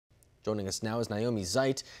Joining us now is Naomi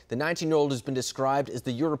Seibt. The 19-year-old has been described as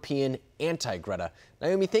the European anti-Greta.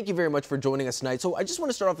 Naomi, thank you very much for joining us tonight. So I just want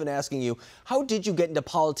to start off in asking you, how did you get into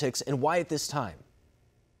politics and why at this time?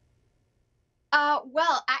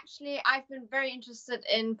 Well, actually, I've been very interested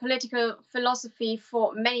in political philosophy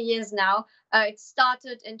for many years now. It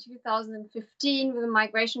started in 2015 with the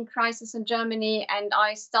migration crisis in Germany, and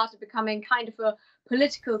I started becoming kind of a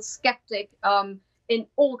political skeptic in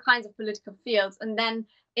all kinds of political fields. And then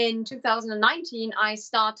in 2019, I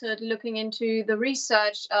started looking into the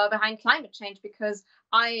research behind climate change because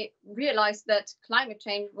I realized that climate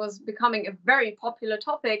change was becoming a very popular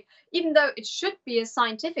topic, even though it should be a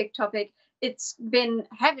scientific topic. It's been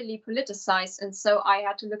heavily politicized, and so I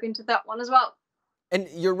had to look into that one as well. And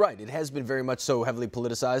you're right, it has been very much so heavily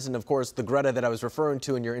politicized. And of course, the Greta that I was referring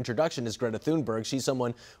to in your introduction is Greta Thunberg. She's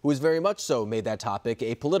someone who has very much so made that topic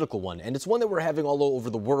a political one. And it's one that we're having all over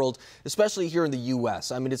the world, especially here in the U.S.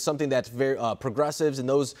 I mean, it's something that very progressives and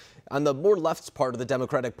those on the more left part of the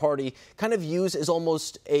Democratic Party kind of use as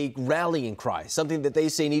almost a rallying cry, something that they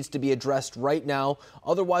say needs to be addressed right now.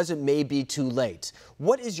 Otherwise, it may be too late.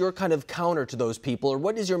 What is your kind of counter to those people, or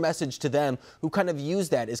what is your message to them who kind of use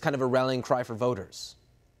that as kind of a rallying cry for voters?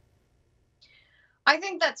 I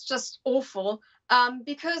think that's just awful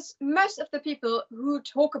because most of the people who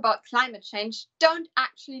talk about climate change don't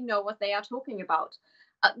actually know what they are talking about.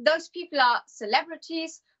 Those people are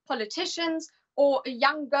celebrities, politicians, or a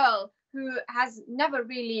young girl who has never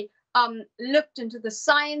really looked into the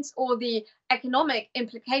science or the economic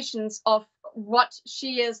implications of what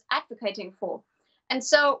she is advocating for. And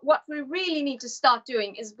so what we really need to start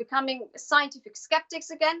doing is becoming scientific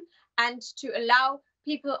skeptics again, and to allow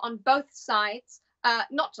people on both sides,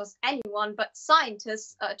 not just anyone, but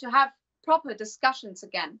scientists, to have proper discussions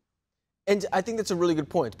again. And I think that's a really good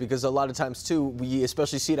point, because a lot of times, too, we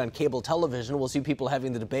especially see it on cable television. We'll see people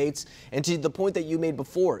having the debates. And to the point that you made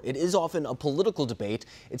before, it is often a political debate.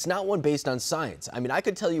 It's not one based on science. I mean, I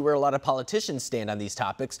could tell you where a lot of politicians stand on these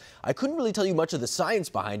topics. I couldn't really tell you much of the science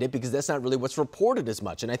behind it, because that's not really what's reported as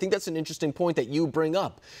much. And I think that's an interesting point that you bring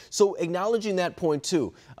up. So acknowledging that point,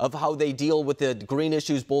 too, of how they deal with the green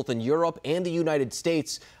issues both in Europe and the United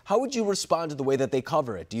States, how would you respond to the way that they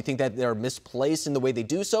cover it? Do you think that they're misplaced in the way they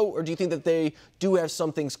do so, or do you think that they do have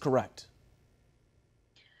some things correct?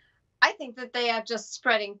 I think that they are just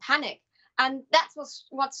spreading panic. And that's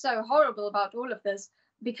what's so horrible about all of this,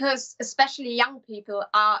 because especially young people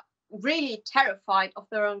are really terrified of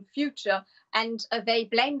their own future, and they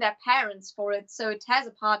blame their parents for it. So it tears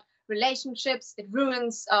apart relationships, it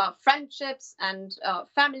ruins friendships and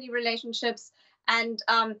family relationships. And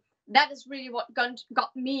that is really what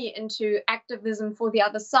got me into activism for the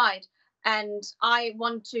other side. And I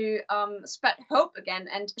want to spread hope again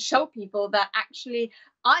and show people that actually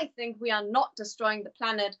I think we are not destroying the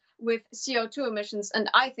planet with CO2 emissions.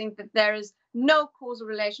 And I think that there is no causal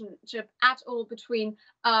relationship at all between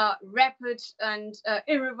rapid and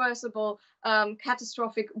irreversible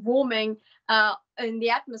catastrophic warming in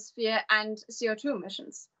the atmosphere and CO2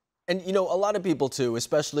 emissions. And, you know, a lot of people, too,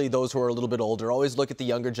 especially those who are a little bit older, always look at the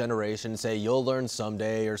younger generation and say, you'll learn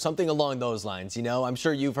someday, or something along those lines. You know, I'm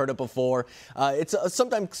sure you've heard it before. It's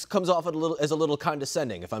sometimes comes off as a little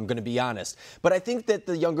condescending, if I'm going to be honest. But I think that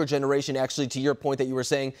the younger generation, actually, to your point that you were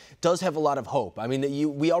saying, does have a lot of hope. I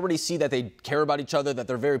mean, we already see that they care about each other, that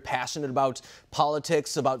they're very passionate about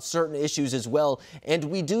politics, about certain issues as well. And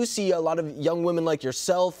we do see a lot of young women like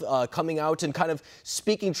yourself coming out and kind of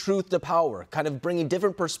speaking truth to power, kind of bringing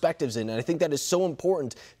different perspectives in. And I think that is so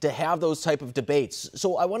important to have those type of debates.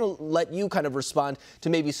 So I want to let you kind of respond to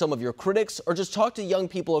maybe some of your critics, or just talk to young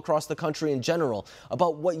people across the country in general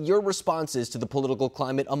about what your response is to the political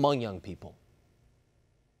climate among young people.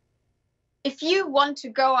 If you want to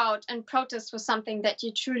go out and protest for something that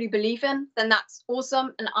you truly believe in, then that's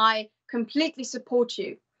awesome, and I completely support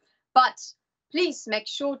you. But please make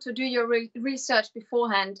sure to do your research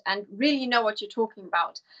beforehand and really know what you're talking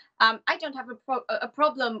about. I don't have a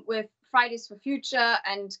problem with Fridays for Future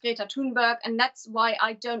and Greta Thunberg, and that's why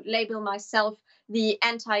I don't label myself the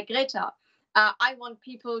anti-Greta. I want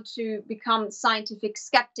people to become scientific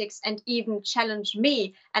skeptics and even challenge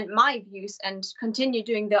me and my views and continue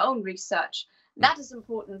doing their own research. That is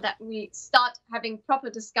important, that we start having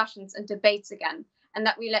proper discussions and debates again, and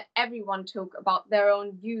that we let everyone talk about their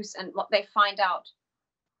own views and what they find out.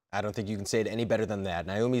 I don't think you can say it any better than that.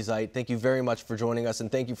 Naomi Seibt, thank you very much for joining us,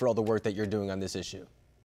 and thank you for all the work that you're doing on this issue.